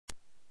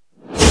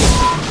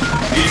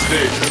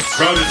stages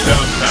crowded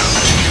downtown.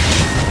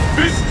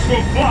 Fists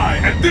will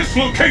fly at this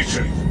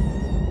location!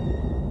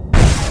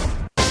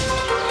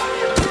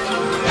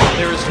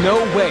 There is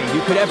no way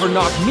you could ever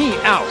knock me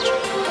out!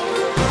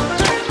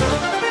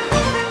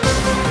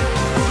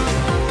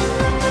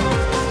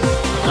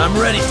 I'm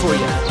ready for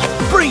you.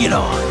 Bring it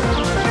on!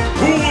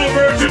 Who will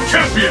emerge a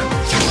champion?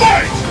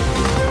 Fight!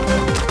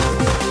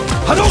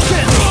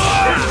 Hadouken!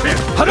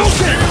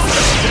 Hadouken!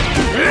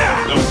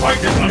 The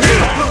fight is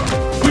underway!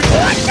 We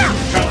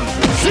challenge!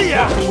 See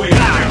ya! Walk away now!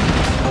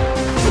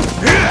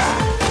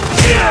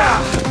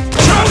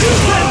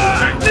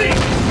 Hadouken!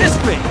 Miss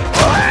me!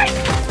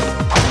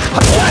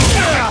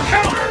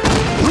 Counter!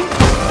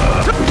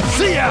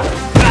 See ya!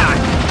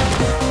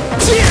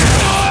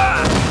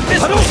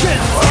 Hadouken!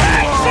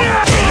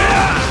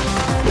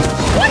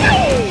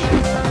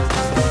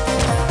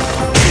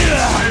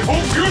 I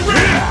hope you're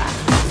ready!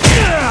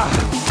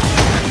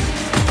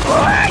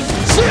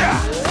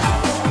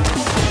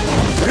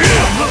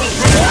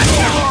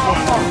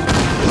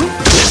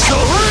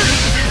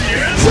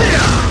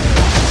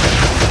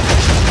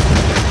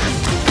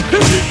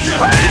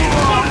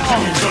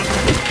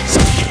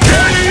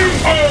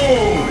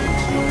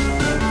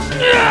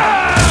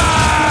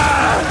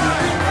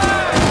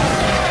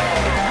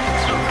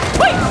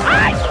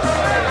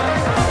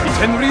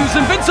 Henry's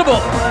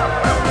invincible!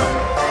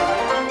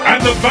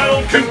 And the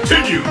battle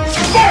continues!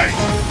 Fight!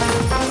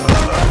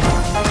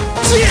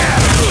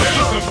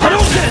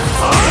 Hadouken!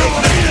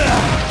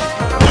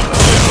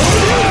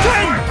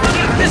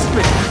 Miss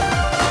me!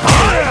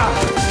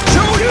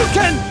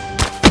 Shoryuken!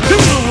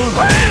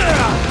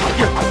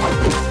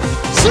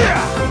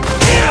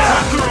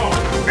 After all,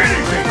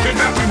 anything can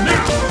happen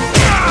now!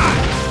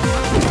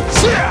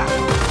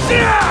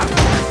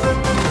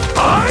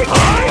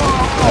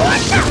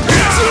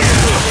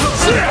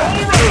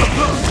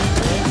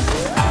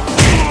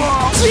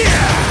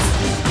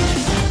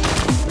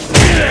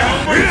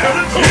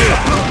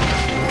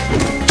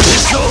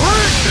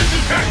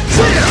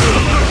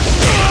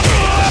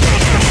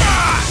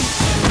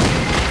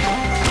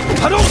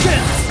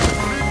 Hadouken!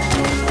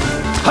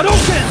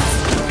 Hadouken!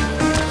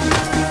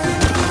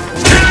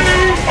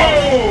 K.O.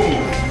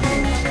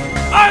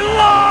 I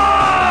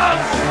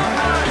lost!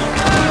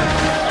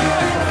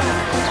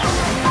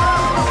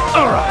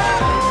 Alright.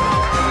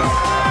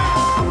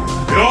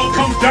 It all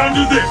comes down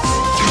to this.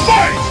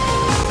 Fight!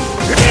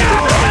 The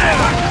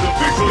match is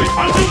officially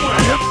underway.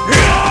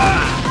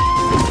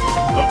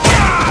 The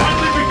fight has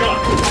finally begun.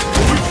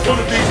 Which one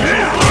of these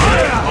is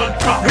on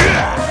top?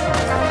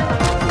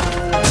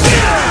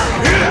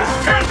 It's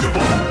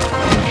tangible.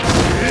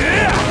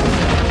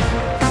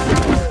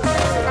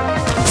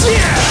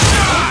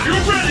 You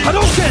ready?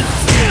 Hadouken!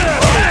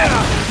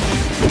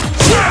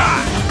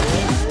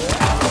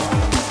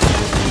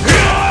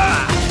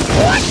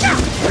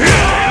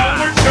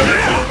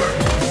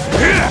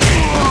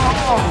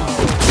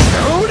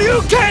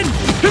 Shoryuken!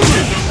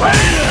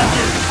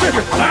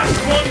 Last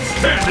one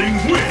standing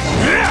wins.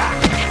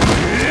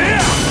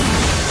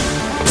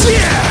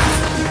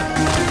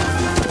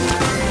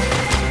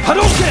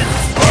 Hadouken!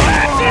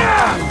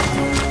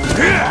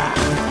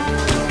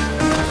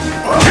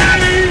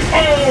 K.O.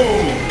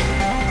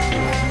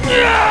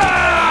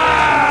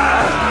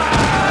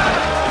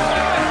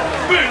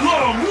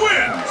 Belong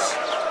wins.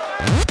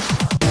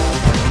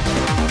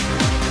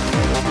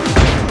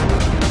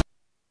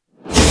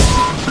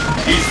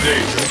 East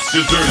Asia's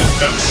deserted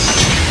temple.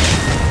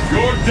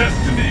 Your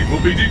destiny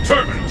will be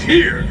determined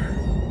here.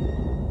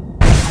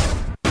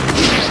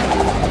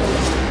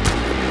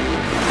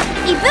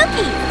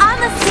 Ibuki on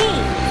the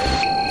scene.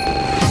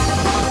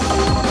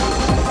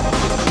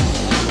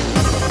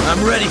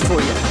 I'm ready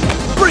for you.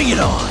 Bring it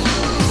on!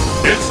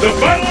 It's the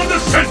battle of the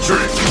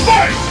century.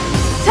 Fight!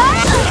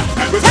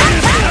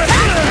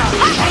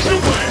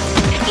 Underway.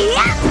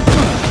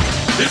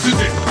 This is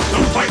it. The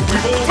fight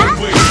we've all been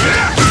waiting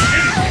for.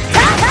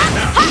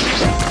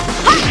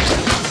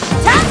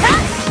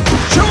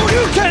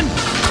 Shoryuken!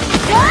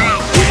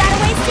 You got a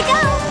ways to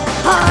go.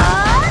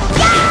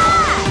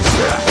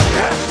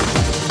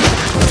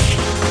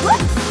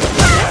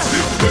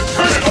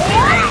 Turn it on.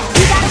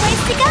 You got a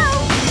ways to go.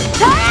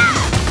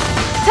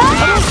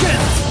 Hadouken!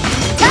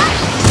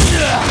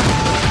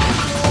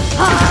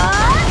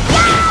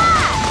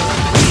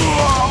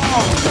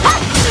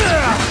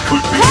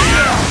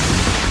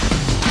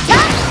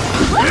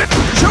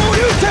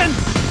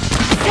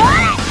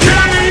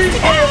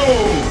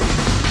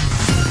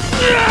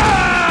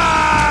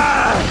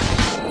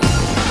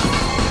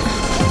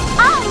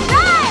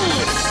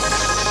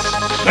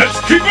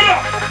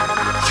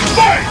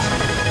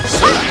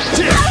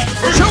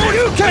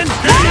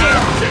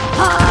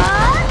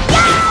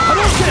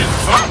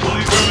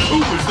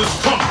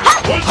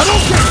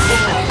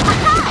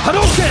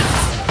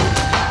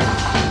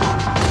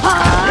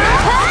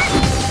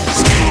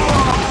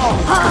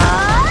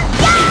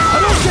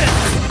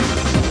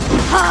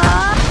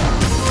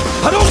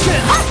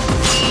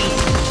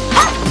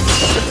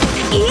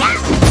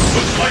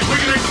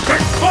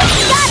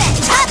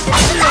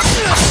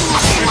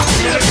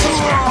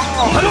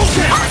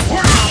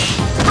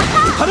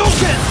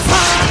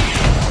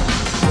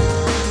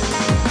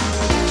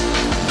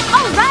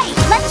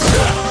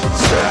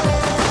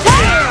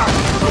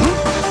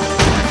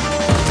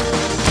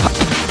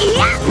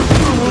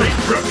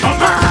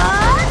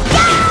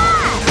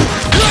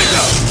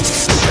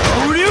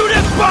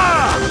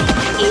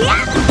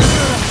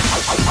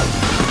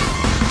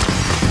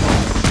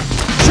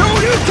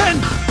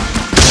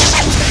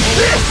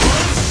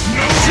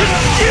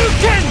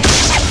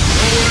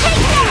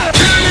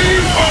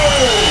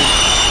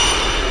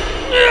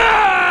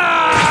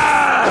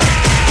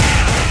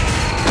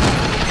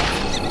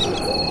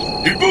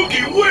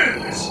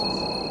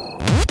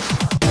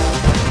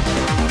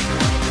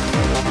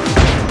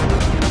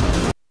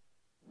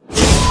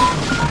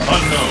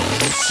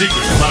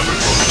 secret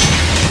laboratory.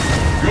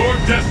 Your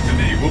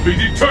destiny will be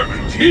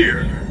determined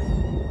here.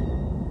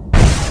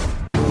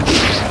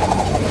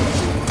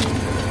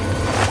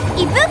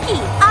 Ibuki,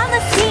 on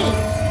the scene.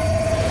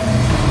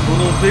 こ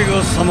のベ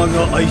ガ様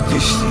が相手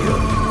してや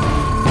る。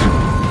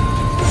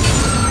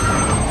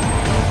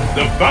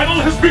The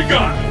battle has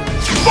begun!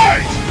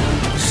 Fight!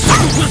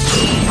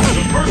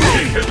 The first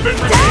kick has been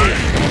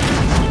recorded!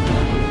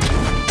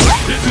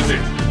 This is it!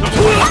 The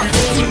fight we've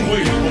all been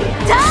waiting for!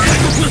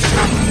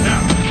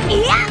 Now!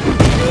 Yeah!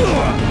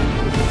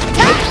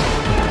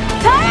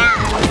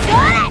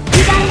 Tora!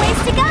 You got a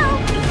ways to go!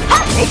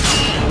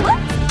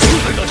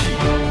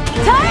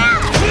 Tora!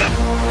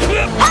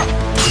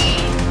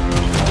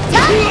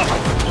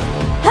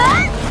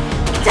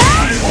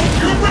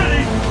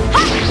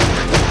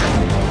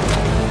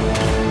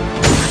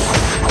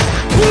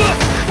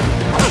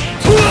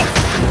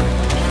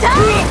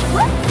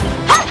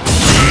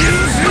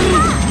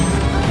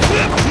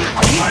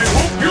 I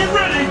hope you're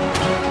ready!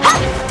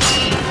 I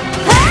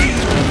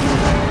hope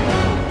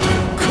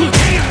you're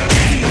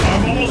ready!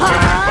 I'm almost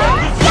ready!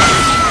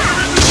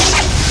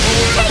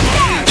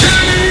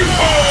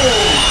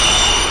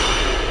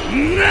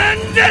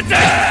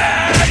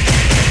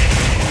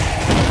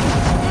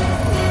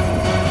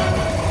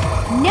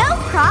 No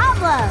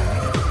problem!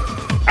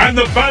 And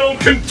the battle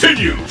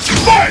continues!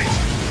 Fight!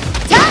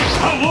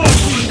 How long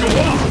will it go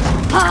on?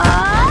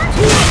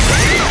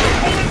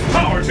 Opponent's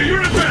power to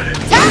your advantage!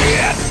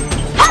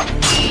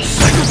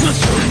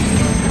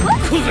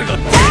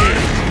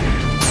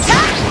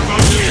 We're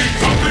about to see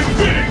something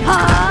big!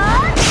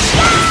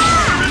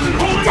 Isn't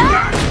holding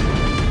back!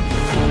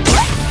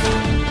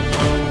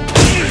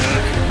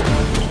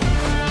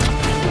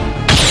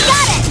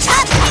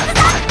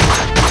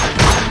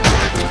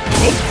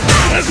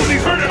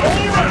 Turn it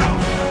all around!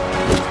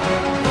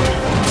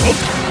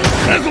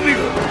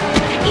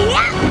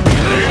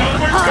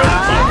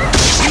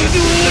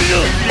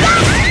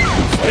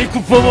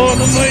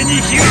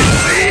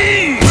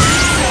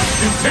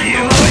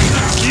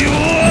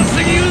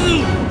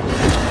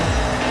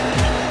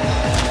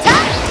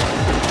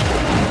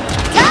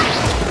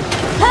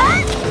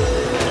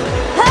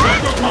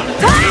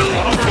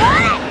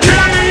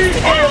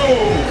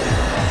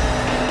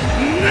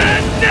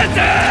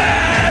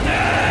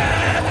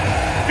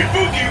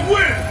 Ibuki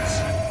wins!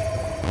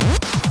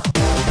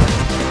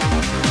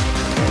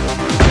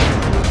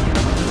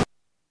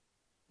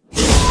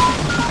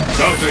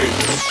 Southeast,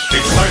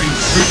 exciting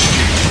switch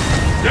key.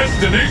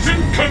 Destination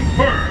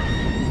confirmed!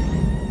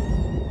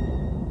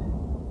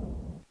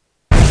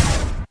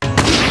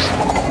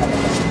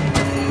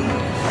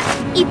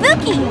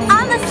 Ibuki,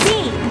 on the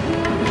scene!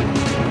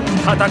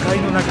 戦い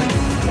の中に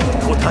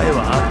答えは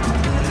ある。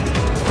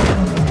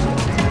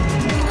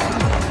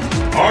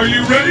 Are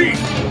you ready?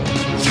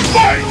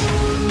 Fight!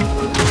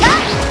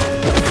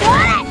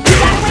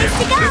 The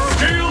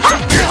scales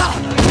have tipped!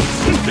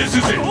 This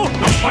is it!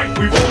 The fight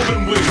we've all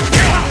been waiting for!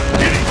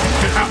 Anything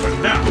can happen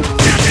now!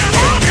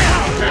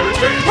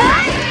 Prepare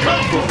advance!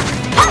 Combo!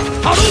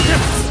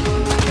 Hadouken!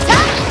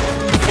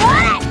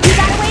 You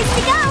got a ways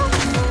to go!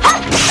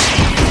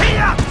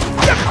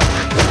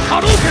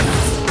 Hadouken!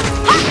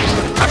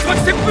 竜巻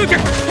旋風剣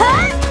You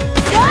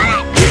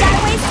got a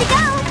ways to go!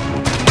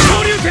 昇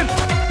竜拳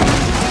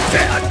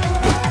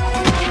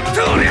ど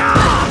りゃ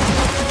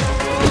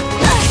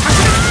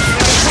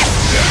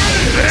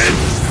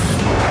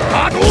波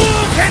動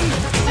拳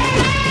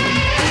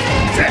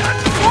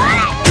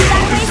You got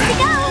a ways to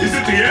go! Is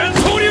it the end?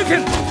 昇竜拳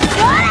You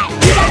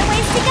got a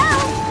ways to go!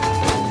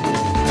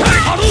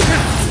 波動拳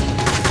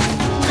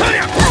どりゃ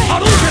波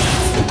動拳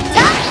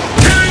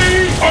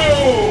KO!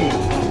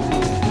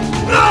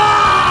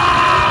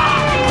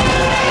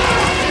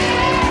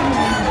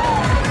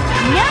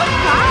 No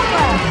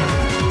problem!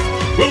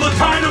 Will the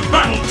tide of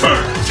battle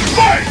turn?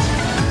 Fight!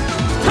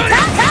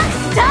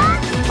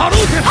 波動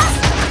拳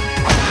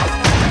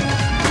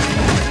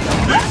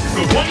This is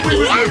the one we've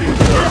been waiting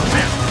for!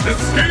 The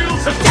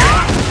scales have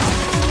tipped!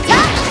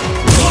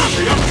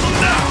 The up from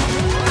now!